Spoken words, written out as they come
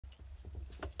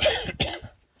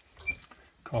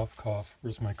Cough, cough.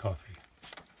 Where's my coffee?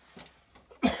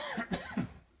 If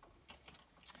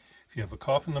you have a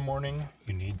cough in the morning,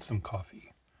 you need some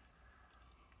coffee.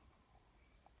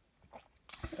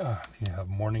 If you have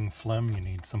morning phlegm, you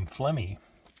need some phlegmy.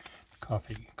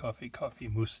 Coffee, coffee, coffee.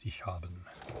 Muss ich haben.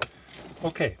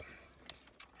 Okay.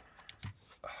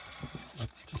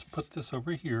 Let's just put this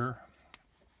over here.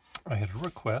 I had a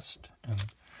request, and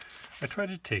I try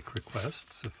to take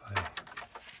requests if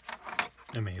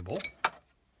I am able.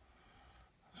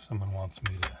 If someone wants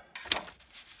me to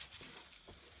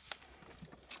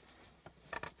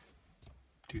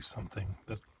do something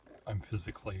that I'm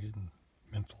physically and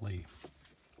mentally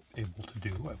able to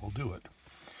do, I will do it.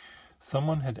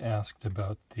 Someone had asked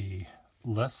about the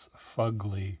less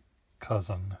fugly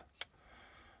cousin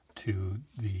to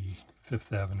the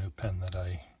Fifth Avenue pen that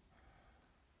I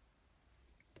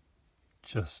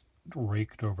just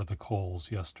raked over the coals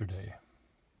yesterday.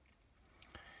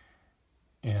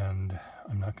 And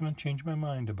I'm not going to change my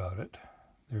mind about it.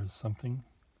 There's something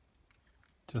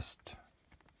just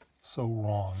so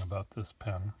wrong about this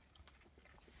pen.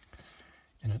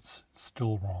 And it's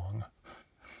still wrong.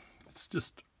 It's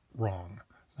just wrong.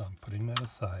 So I'm putting that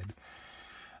aside.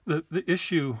 The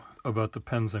issue about the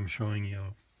pens I'm showing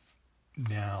you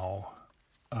now,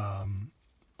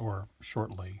 or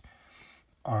shortly,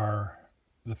 are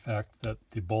the fact that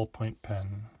the ballpoint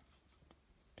pen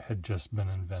had just been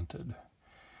invented.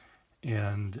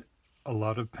 And a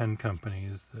lot of pen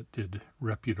companies that did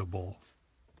reputable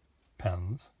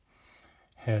pens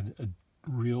had a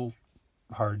real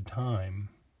hard time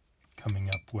coming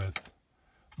up with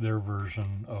their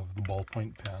version of the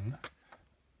ballpoint pen,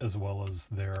 as well as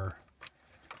their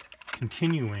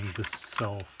continuing to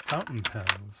sell fountain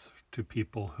pens to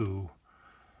people who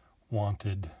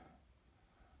wanted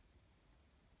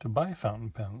to buy fountain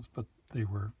pens, but they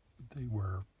were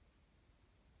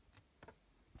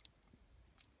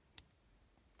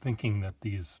thinking that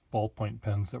these ballpoint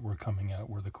pens that were coming out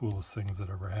were the coolest things that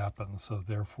ever happened. So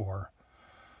therefore,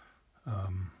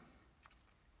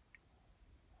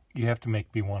 you have to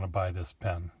make me want to buy this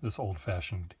pen, this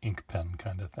old-fashioned ink pen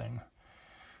kind of thing.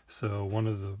 So one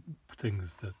of the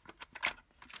things that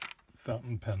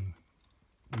fountain pen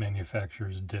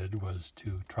manufacturers did was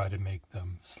to try to make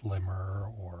them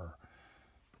slimmer or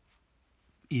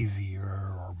easier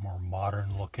or more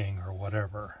modern looking or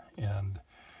whatever. And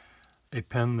a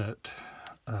pen that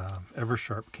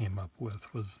Eversharp came up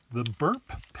with was the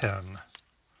Burp pen.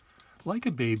 Like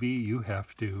a baby, you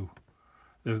have to,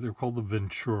 they're called the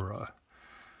Ventura.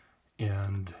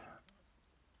 And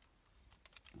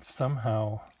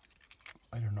somehow,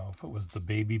 I don't know if it was the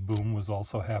baby boom was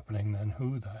also happening then.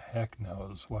 Who the heck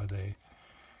knows why they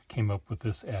came up with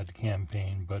this ad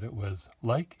campaign, but it was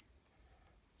like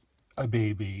a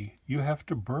baby, you have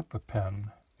to burp a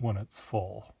pen when it's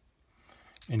full.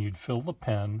 And you'd fill the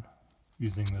pen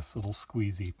using this little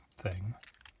squeezy thing.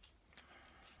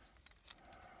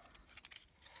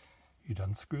 You'd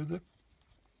unscrew the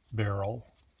barrel.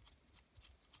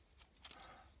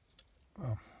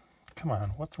 Oh, come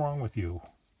on, what's wrong with you?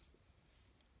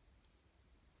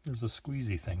 There's a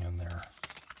squeezy thing in there.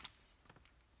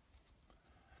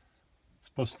 It's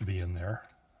supposed to be in there.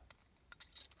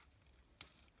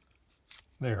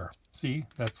 There. See?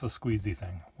 That's the squeezy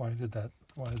thing. Why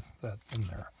is that in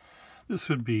there? This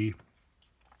would be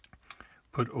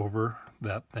put over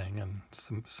that thing and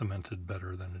cemented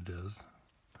better than it is.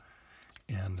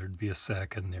 And there'd be a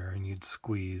sack in there, and you'd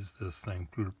squeeze this thing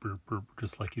burp, burp, burp,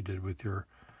 just like you did with your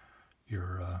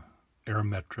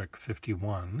Aerometric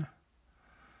 51.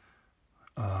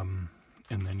 And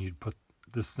then you'd put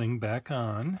this thing back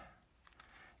on,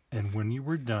 and when you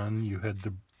were done, you had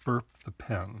to burp the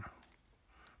pen.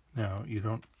 Now, you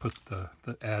don't put the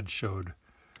ad showed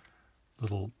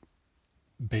little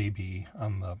baby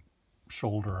on the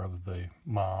shoulder of the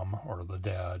mom or the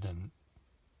dad, and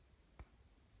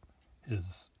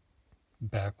his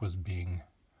back was being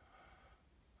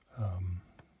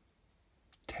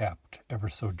tapped ever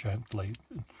so gently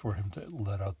for him to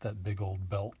let out that big old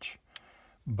belch.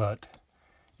 But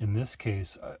in this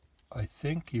case, I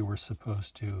think you were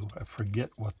supposed to, I forget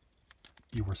what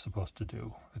you were supposed to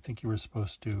do. I think you were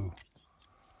supposed to,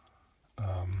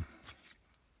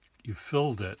 you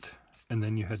filled it, and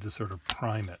then you had to sort of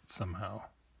prime it somehow.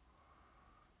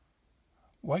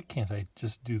 Why can't I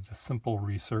just do the simple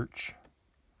research?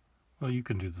 Well, you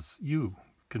can do this. You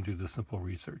can do the simple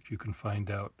research. You can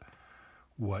find out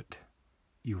what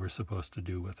you were supposed to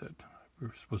do with it. You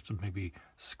were supposed to maybe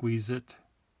squeeze it,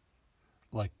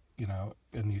 like, you know,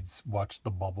 and you'd watch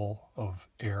the bubble of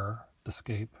air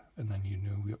escape, and then you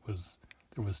knew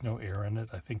there was no air in it.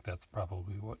 I think that's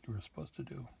probably what you were supposed to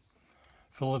do.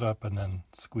 fill it up and then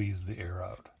squeeze the air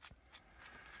out.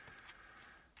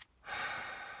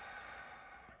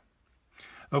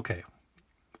 Okay,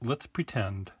 let's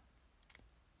pretend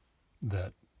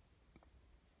that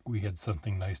we had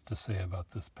something nice to say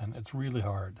about this pen. It's really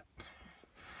hard.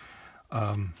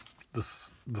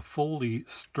 The Foley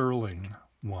Sterling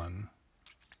one,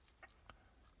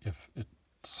 if it's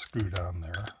screwed on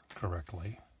there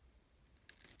correctly.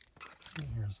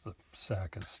 Here's the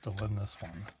sack is still in this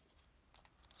one.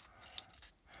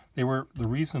 The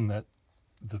reason that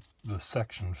the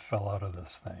section fell out of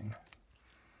this thing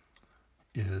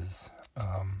is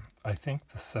I think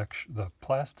the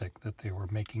plastic that they were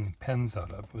making pens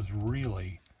out of was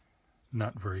really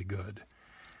not very good.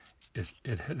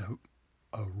 It had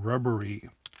a rubbery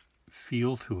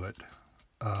feel to it.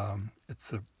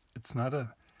 It's not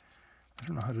a, I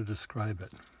don't know how to describe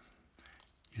it.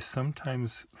 You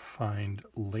sometimes find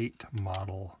late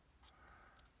model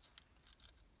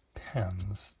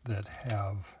pens that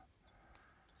have,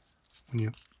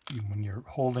 when you're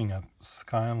holding a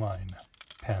Skyline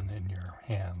pen in your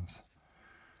hands,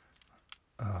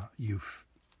 the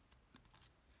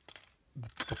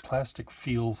plastic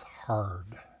feels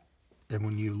hard, and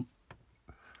when you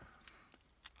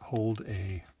hold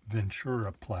a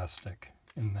Ventura plastic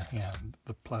in the hand,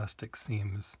 the plastic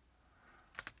seems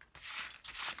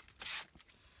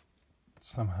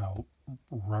somehow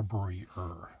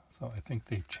rubberier. So I think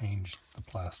they changed the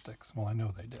plastics. Well, I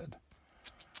know they did.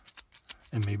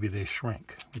 And maybe they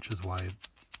shrink, which is why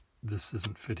this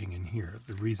isn't fitting in here.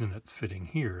 The reason it's fitting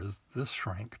here is this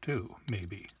shrank too,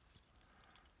 maybe.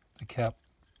 The cap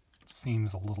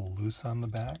seems a little loose on the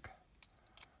back.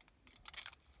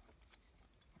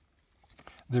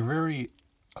 They're very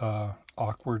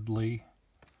awkwardly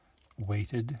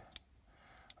weighted.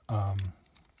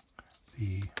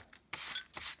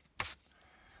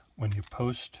 When you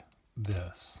post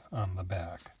this on the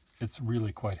back, it's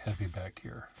really quite heavy back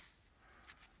here.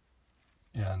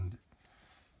 And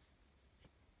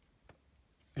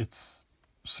it's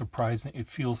surprising,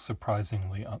 it feels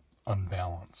surprisingly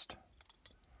unbalanced.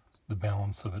 The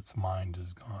balance of its mind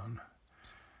is gone.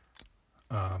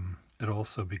 It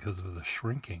also, because of the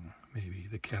shrinking, maybe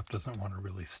the cap doesn't want to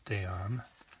really stay on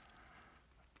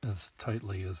as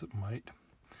tightly as it might.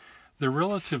 They're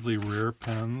relatively rare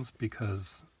pens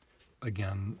because,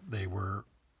 again, they were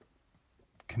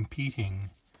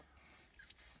competing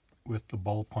with the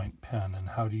ballpoint pen. And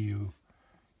how do you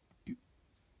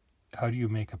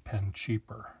make a pen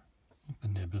cheaper? The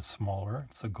nib is smaller.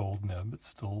 It's a gold nib. It's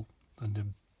still, the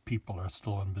nib people are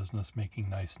still in business making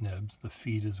nice nibs. The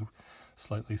feed is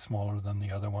slightly smaller than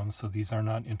the other ones, so these are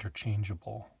not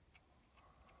interchangeable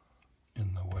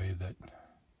in the way that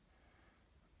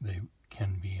they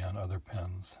can be on other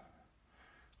pens.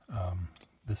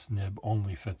 This nib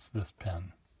only fits this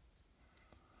pen.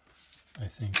 I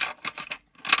think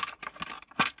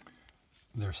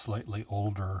their slightly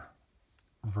older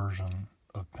version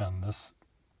of pen, this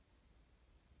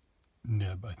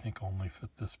nib I think only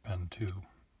fit this pen too.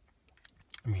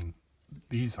 I mean,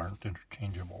 these aren't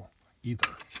interchangeable either,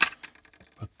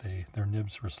 but their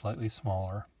nibs were slightly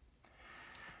smaller.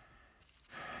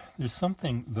 There's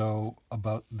something though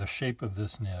about the shape of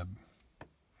this nib.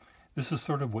 This is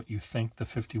sort of what you think the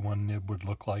 51 nib would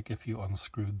look like if you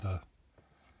unscrewed the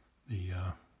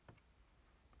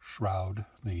shroud,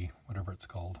 the whatever it's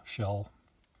called, shell.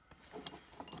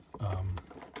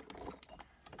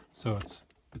 So it's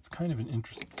kind of an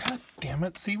interesting. God damn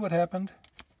it! See what happened?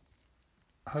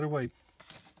 How do I?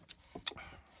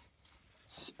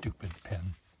 Stupid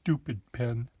pen. Stupid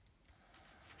pen.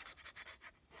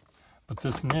 But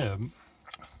this nib,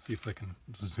 let's see if I can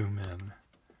zoom in.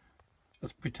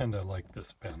 Let's pretend I like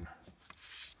this pen.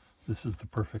 This is the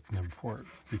perfect nib for it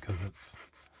because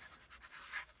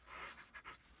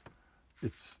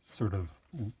it's sort of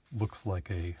looks like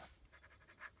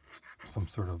some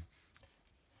sort of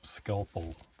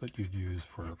scalpel that you'd use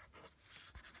for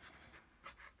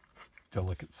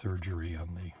delicate surgery on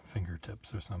the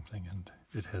fingertips or something, and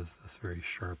it has this very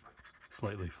sharp,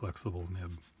 slightly flexible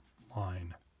nib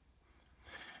line.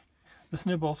 This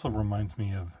nib also reminds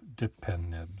me of dip pen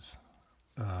nibs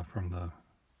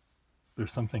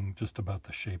there's something just about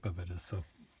the shape of it is so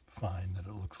fine that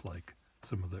it looks like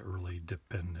some of the early dip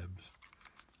pen nibs,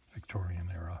 Victorian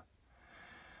era.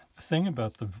 The thing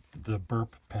about the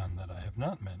Burp pen that I have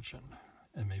not mentioned,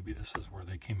 and maybe this is where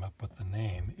they came up with the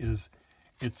name, is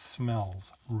it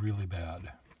smells really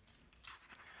bad.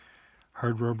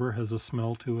 Hard rubber has a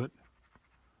smell to it.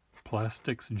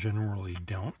 Plastics generally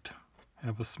don't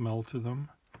have a smell to them.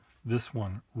 This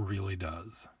one really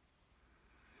does.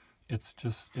 It's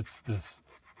this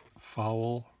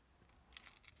foul,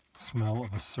 smell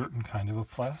of a certain kind of a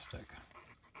plastic.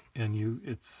 And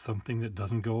it's something that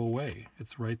doesn't go away.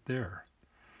 It's right there.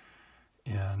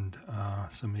 And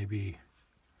so maybe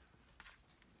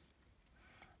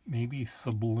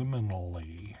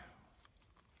subliminally,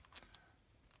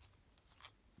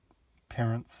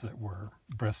 parents that were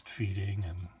breastfeeding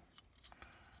and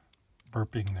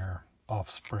burping their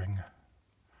offspring,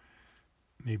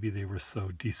 maybe they were so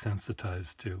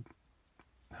desensitized to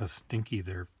how stinky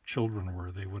their children were,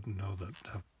 they wouldn't know that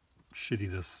how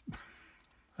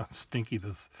stinky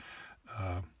this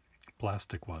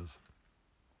plastic was.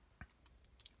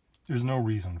 There's no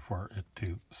reason for it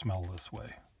to smell this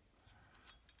way.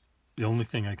 The only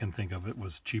thing I can think of it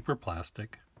was cheaper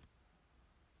plastic.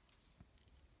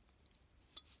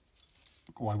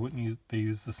 Why wouldn't they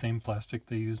use the same plastic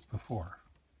they used before?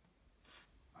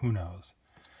 Who knows?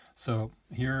 So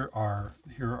here are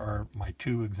my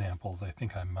two examples. I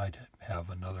think I might have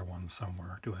another one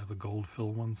somewhere. Do I have a gold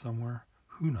fill one somewhere?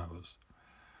 Who knows?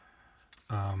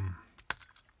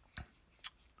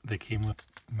 They came with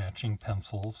matching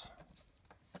pencils.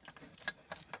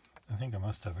 I think I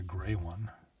must have a gray one.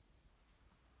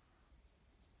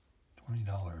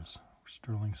 $20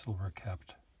 sterling silver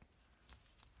capped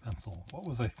pencil. What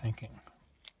was I thinking?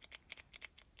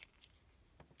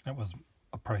 That was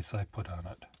a price I put on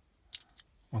it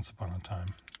once upon a time.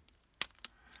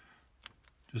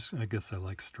 Just, I guess I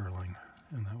like sterling,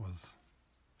 and that was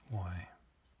why.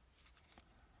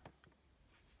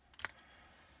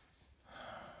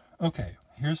 Okay,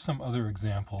 here's some other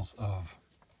examples of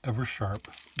Eversharp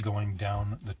going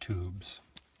down the tubes.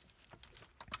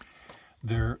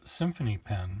 Their Symphony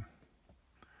pen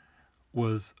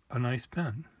was a nice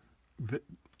pen,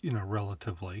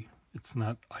 relatively. It's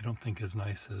not, I don't think, as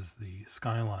nice as the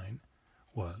Skyline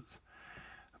was,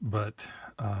 but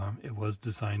it was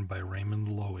designed by Raymond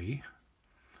Loewy,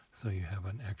 so you have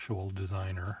an actual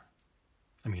designer,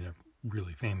 a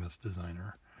really famous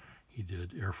designer. He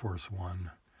did Air Force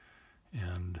One,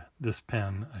 and this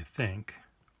pen, I think,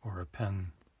 or a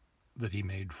pen that he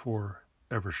made for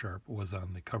Eversharp, was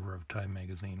on the cover of Time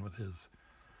magazine with his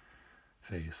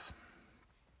face.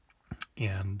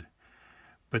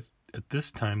 But at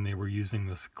this time they were using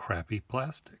this crappy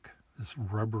plastic, this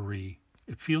rubbery.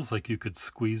 It feels like you could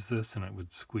squeeze this and it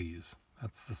would squeeze.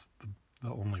 That's just the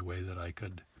only way that I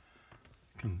can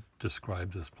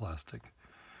describe this plastic.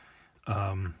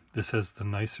 This has the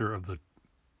nicer of the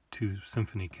two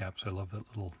Symphony caps. I love that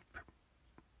little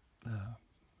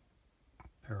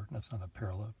that's not a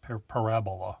parabola.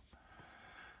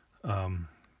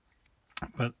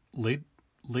 But late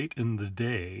in the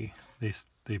day, they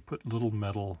put little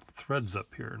metal threads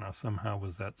up here. Now, somehow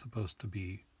was that supposed to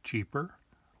be cheaper,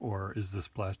 or is this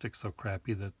plastic so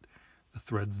crappy that the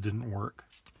threads didn't work?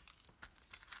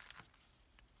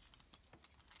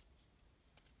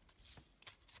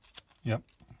 Yep.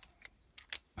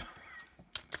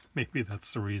 Maybe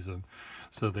that's the reason.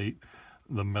 So the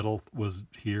metal was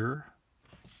here.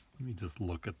 Let me just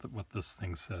look at what this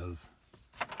thing says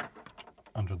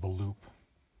under the loop.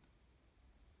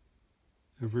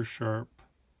 Eversharp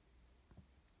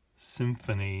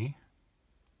Symphony,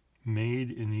 made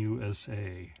in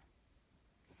USA.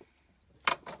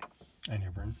 I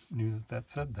never knew that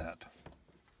said that.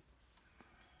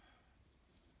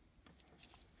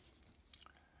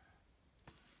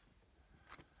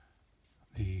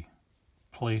 The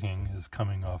plating is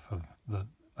coming off of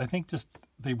I think just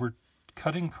they were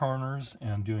cutting corners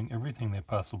and doing everything they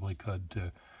possibly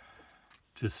could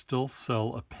to still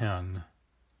sell a pen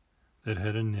that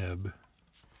had a nib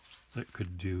that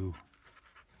could do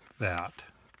that.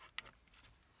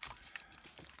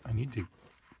 I need to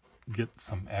get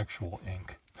some actual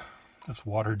ink. This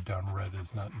watered down red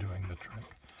is not doing the trick.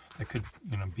 It could,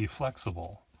 be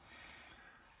flexible.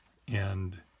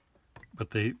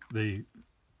 But they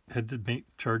had to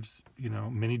charge,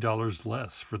 many dollars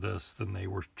less for this than they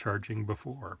were charging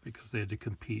before, because they had to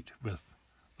compete with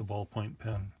the ballpoint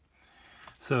pen.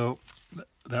 So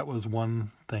that was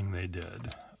one thing they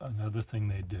did. Another thing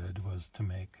they did was to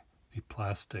make the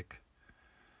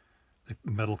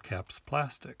metal caps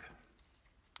plastic.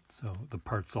 So the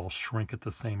parts all shrink at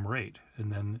the same rate.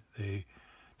 And then they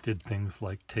did things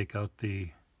like take out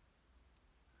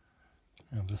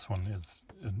this one is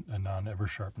a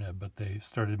non-Eversharp nib, but they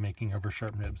started making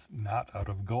Eversharp nibs not out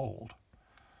of gold.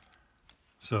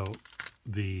 So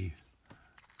this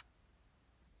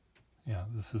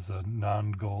is a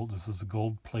non-gold, this is a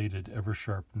gold-plated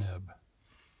Eversharp nib.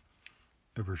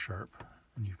 Eversharp.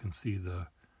 And you can see the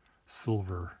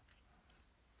silver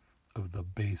of the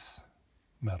base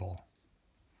metal.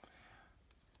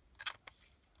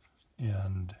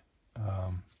 And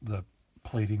the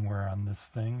plating wear on this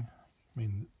thing. I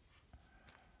mean,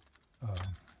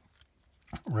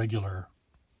 regular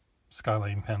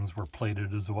Skylane pens were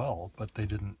plated as well, but they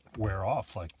didn't wear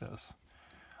off like this.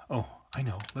 Oh, I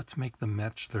know. Let's make them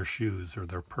match their shoes or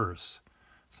their purse.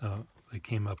 So they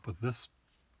came up with this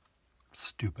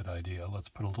stupid idea. Let's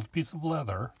put a little piece of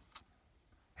leather.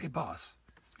 Hey, boss,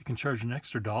 you can charge an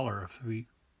extra $1 if we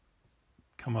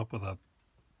come up with a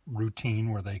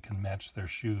routine where they can match their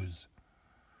shoes.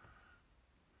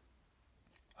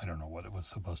 I don't know what it was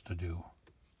supposed to do.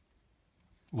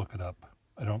 Look it up.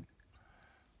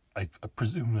 I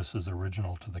presume this is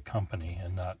original to the company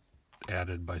and not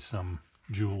added by some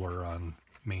jeweler on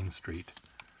Main Street.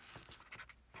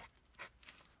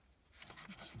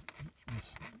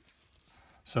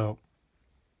 So,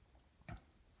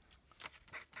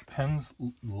 pens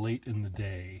late in the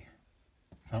day,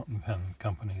 fountain pen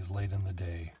companies late in the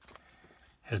day,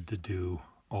 had to do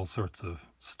all sorts of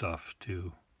stuff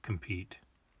to compete.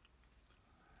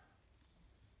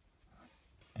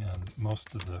 And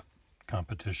most of the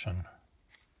competition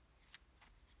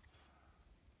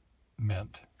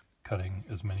meant cutting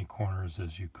as many corners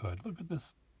as you could. Look at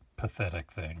this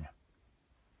pathetic thing.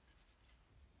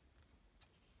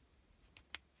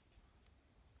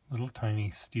 Little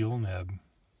tiny steel nib,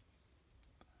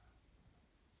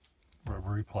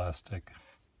 rubbery plastic,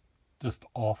 just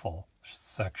awful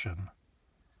section.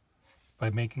 By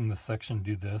making the section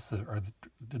do this,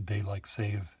 did they like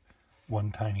save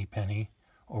one tiny penny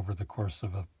over the course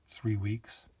of 3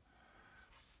 weeks?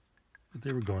 But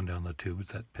they were going down the tubes.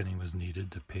 That penny was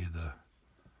needed to pay the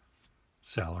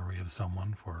salary of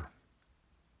someone for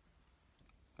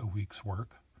a week's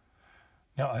work.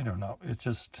 Now, I don't know. It's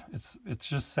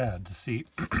just sad to see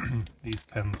these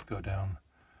pens go down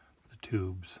the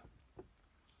tubes.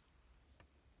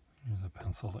 Here's a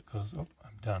pencil that goes, oh,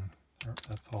 I'm done.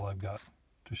 That's all I've got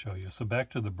to show you. So back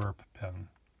to the Burp pen.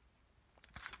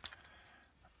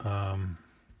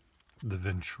 The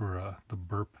Ventura, the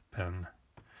Burp pen.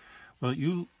 Well,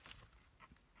 you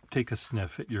take a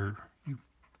sniff at you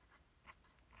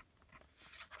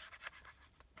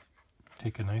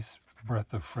take a nice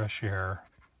breath of fresh air.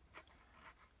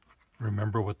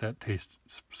 Remember what that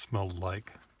smelled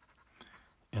like.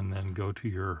 And then go to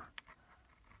your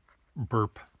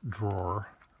Burp drawer,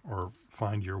 or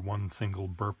find your one single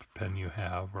Burp pen you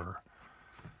have,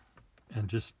 and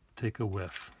just take a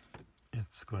whiff.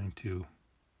 It's going to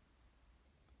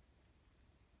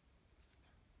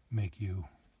make you,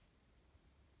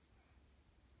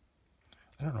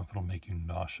 I don't know if it'll make you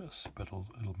nauseous, but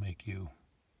it'll make you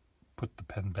put the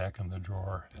pen back in the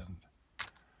drawer and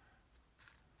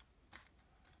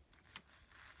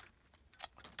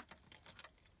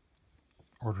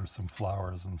order some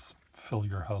flowers and fill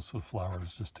your house with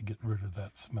flowers just to get rid of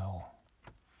that smell.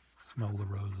 Smell the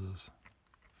roses.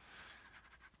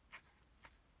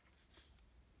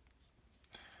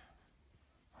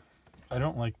 I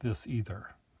don't like this either,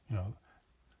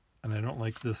 and I don't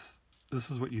like this. This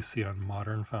is what you see on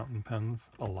modern fountain pens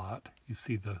a lot. You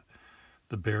see the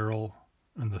barrel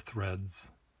and the threads,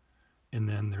 and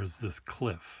then there's this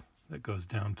cliff that goes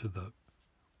down to the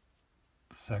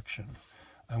section.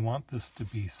 I want this to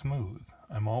be smooth.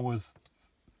 I'm always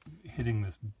hitting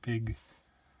this big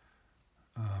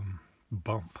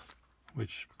bump,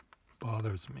 which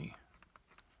bothers me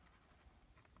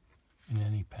in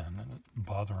any pen, and it's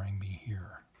bothering me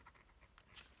here.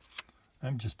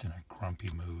 I'm just in a grumpy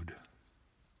mood.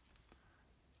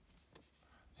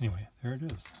 Anyway, there it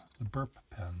is, the Burp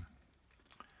pen.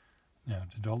 Now,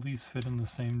 did all these fit in the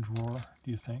same drawer,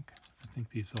 do you think? I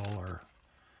think these all are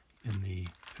in the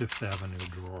Fifth Avenue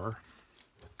drawer.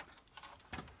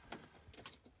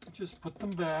 Just put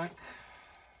them back.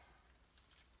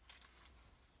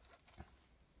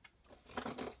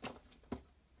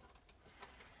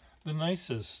 The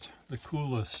nicest, the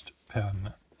coolest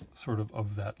pen, sort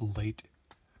of that late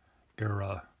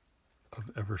era of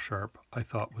Eversharp, I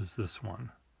thought was this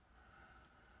one.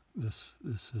 This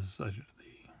is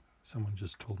someone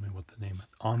just told me what the name is.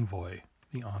 Envoy,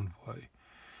 the Envoy,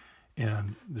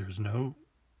 and there's no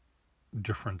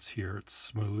difference here. It's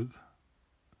smooth.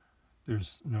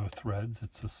 There's no threads.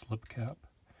 It's a slip cap.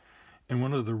 And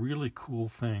one of the really cool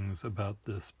things about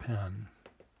this pen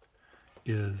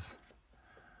is,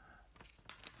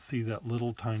 see that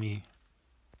little tiny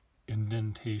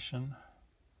indentation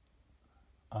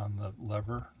on the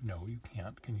lever? No, you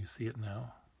can't. Can you see it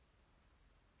now?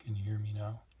 Can you hear me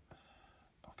now?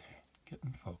 Okay, get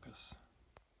in focus.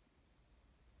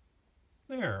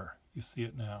 There, you see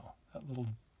it now. That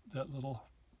little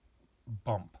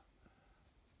bump.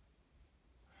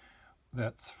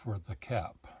 That's for the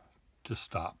cap to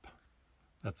stop.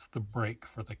 That's the brake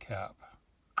for the cap.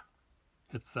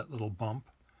 Hits that little bump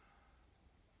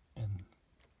and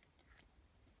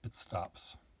it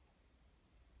stops.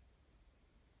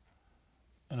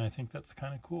 And I think that's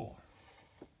kind of cool.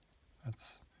 I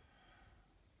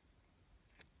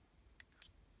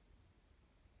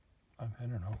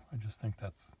don't know, I just think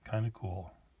that's kind of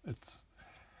cool.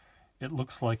 It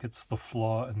looks like it's the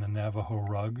flaw in the Navajo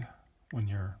rug when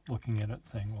you're looking at it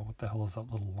saying, well, what the hell is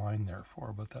that little line there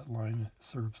for? But that line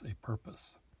serves a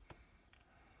purpose.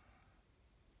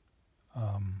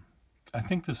 I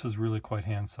think this is really quite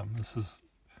handsome. This is,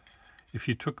 if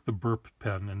you took the Burp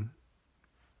pen and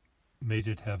made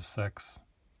it have sex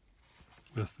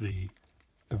with the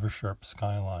Eversharp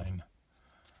Skyline,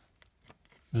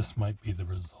 this might be the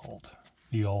result.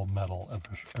 The all-metal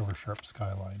Eversharp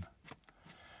Skyline.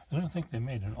 I don't think they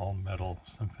made an all-metal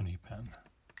symphony pen.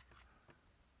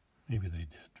 Maybe they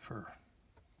did for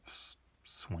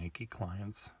swanky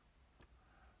clients.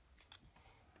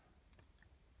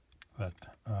 But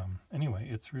anyway,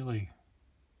 it's really...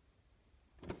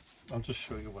 I'll just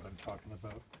show you what I'm talking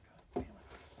about. God damn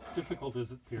it. Difficult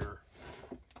as it appears.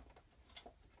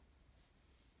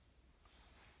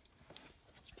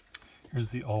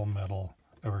 Here's the all-metal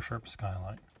Eversharp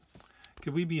Skyline.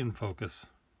 Could we be in focus?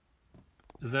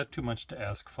 Is that too much to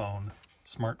ask? Phone?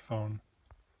 Smartphone?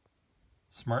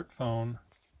 Smartphone?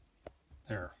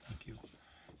 There, thank you.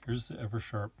 Here's the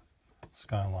Eversharp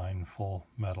Skyline full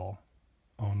metal,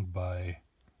 owned by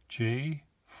J.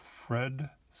 Fred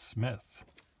Smith.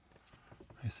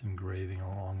 Nice engraving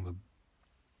along the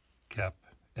cap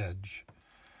edge.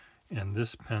 And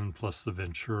this pen plus the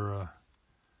Ventura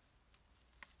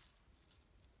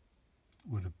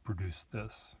would have produced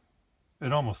this.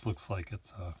 It almost looks like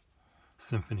it's a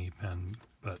symphony pen,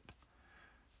 but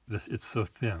it's so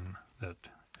thin that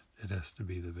it has to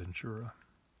be the Ventura.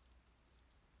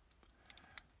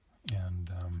 And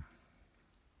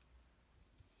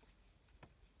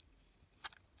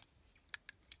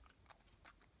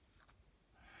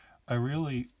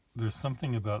there's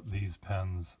something about these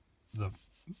pens, the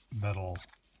metal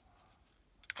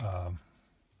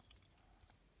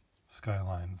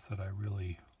Skylines, that I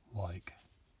really like.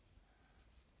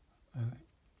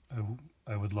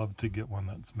 I would love to get one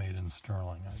that's made in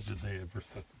sterling. Did they ever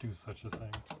do such a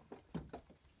thing?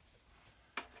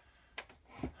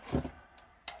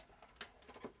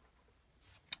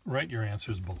 Write your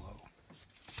answers below.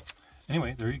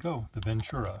 Anyway, there you go. The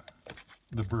Ventura,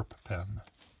 the Burp pen.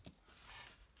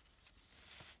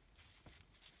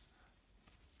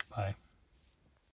 Bye.